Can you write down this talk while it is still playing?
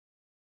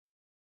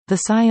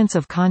The Science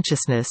of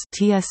Consciousness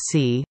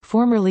 (TSC),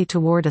 formerly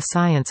Toward a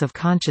Science of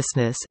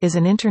Consciousness, is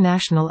an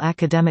international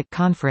academic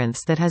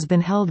conference that has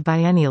been held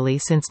biennially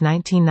since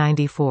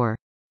 1994.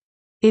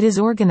 It is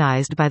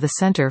organized by the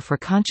Center for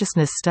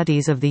Consciousness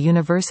Studies of the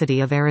University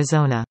of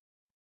Arizona.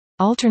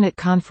 Alternate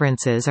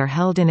conferences are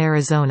held in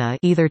Arizona,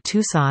 either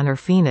Tucson or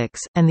Phoenix,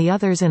 and the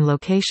others in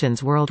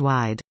locations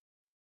worldwide.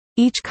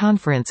 Each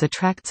conference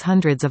attracts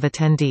hundreds of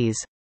attendees.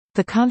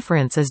 The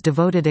conference is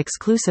devoted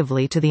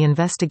exclusively to the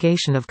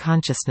investigation of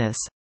consciousness.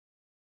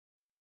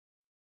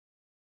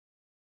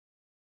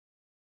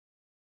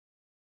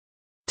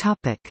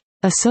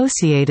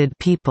 Associated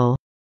people.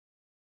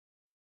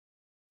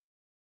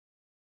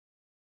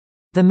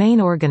 The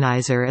main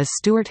organizer is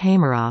Stuart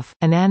Hameroff,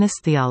 an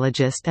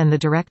anesthesiologist and the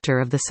director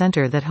of the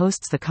center that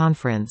hosts the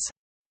conference.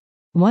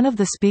 One of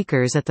the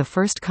speakers at the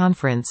first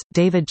conference,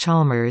 David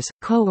Chalmers,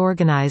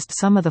 co-organized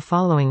some of the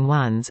following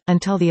ones,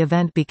 until the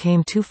event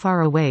became too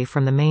far away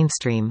from the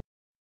mainstream.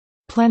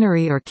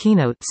 Plenary or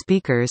keynote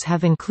speakers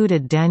have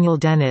included Daniel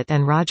Dennett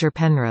and Roger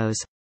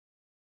Penrose.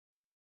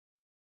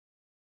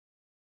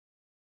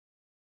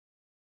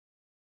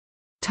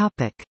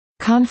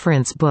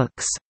 Conference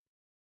books.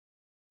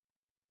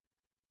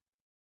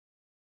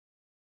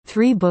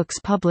 3 books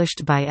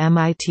published by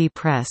MIT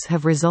Press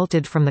have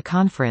resulted from the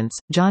conference.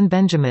 John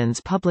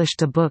Benjamins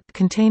published a book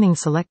containing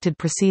selected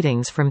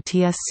proceedings from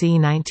TSC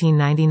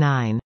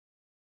 1999.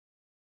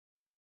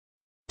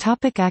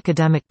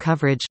 Academic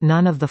coverage.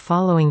 None of the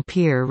following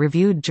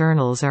peer-reviewed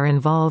journals are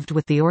involved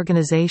with the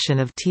organization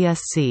of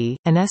TSC.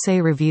 An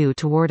essay review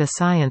Toward a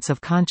Science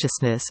of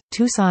Consciousness,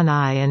 Tucson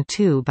I and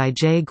II by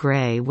J.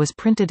 Gray was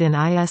printed in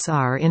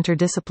ISR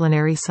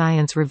Interdisciplinary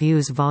Science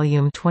Reviews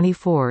Volume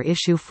 24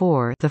 Issue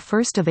 4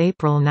 1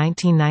 April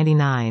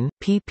 1999,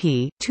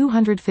 pp.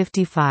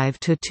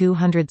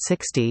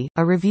 255–260.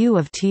 A review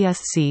of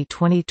TSC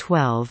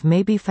 2012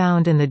 may be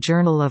found in the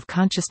Journal of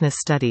Consciousness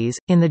Studies.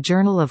 In the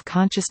Journal of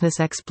Consciousness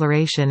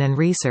Exploration and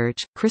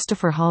Research,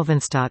 Christopher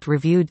Halvenstadt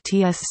reviewed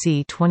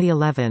TSC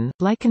 2011,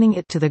 likening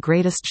it to the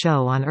greatest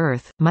show on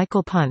Earth.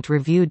 Michael Punt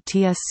reviewed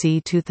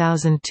TSC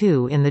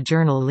 2002 in the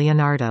journal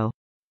Leonardo.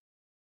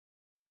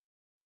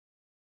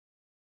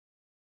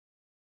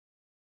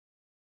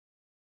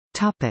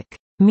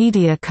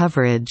 Media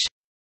coverage.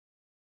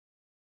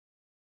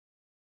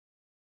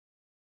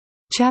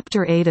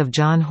 Chapter 8 of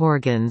John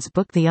Horgan's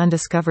book The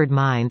Undiscovered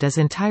Mind is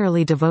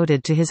entirely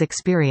devoted to his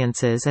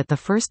experiences at the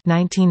first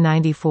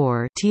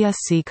 1994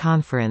 TSC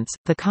conference.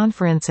 The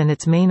conference and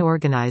its main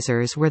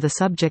organizers were the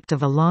subject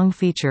of a long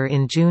feature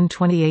in June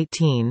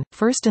 2018,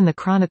 first in the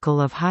Chronicle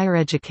of Higher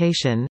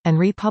Education, and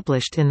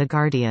republished in The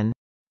Guardian.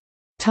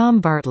 Tom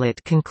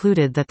Bartlett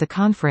concluded that the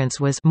conference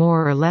was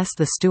more or less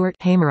the Stuart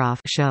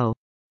Hameroff show.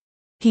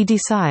 He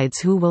decides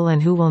who will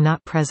and who will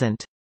not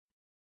present.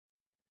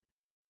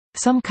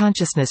 Some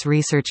consciousness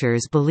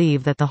researchers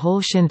believe that the whole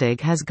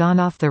shindig has gone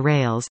off the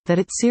rails, that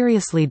it's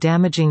seriously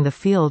damaging the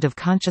field of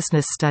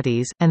consciousness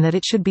studies, and that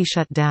it should be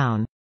shut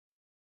down.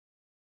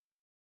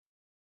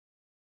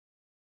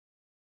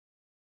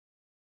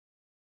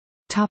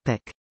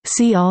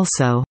 See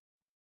also: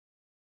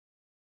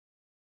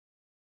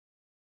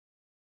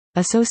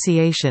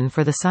 Association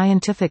for the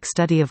Scientific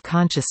Study of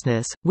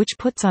Consciousness, which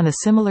puts on a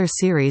similar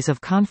series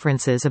of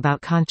conferences about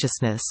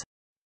consciousness.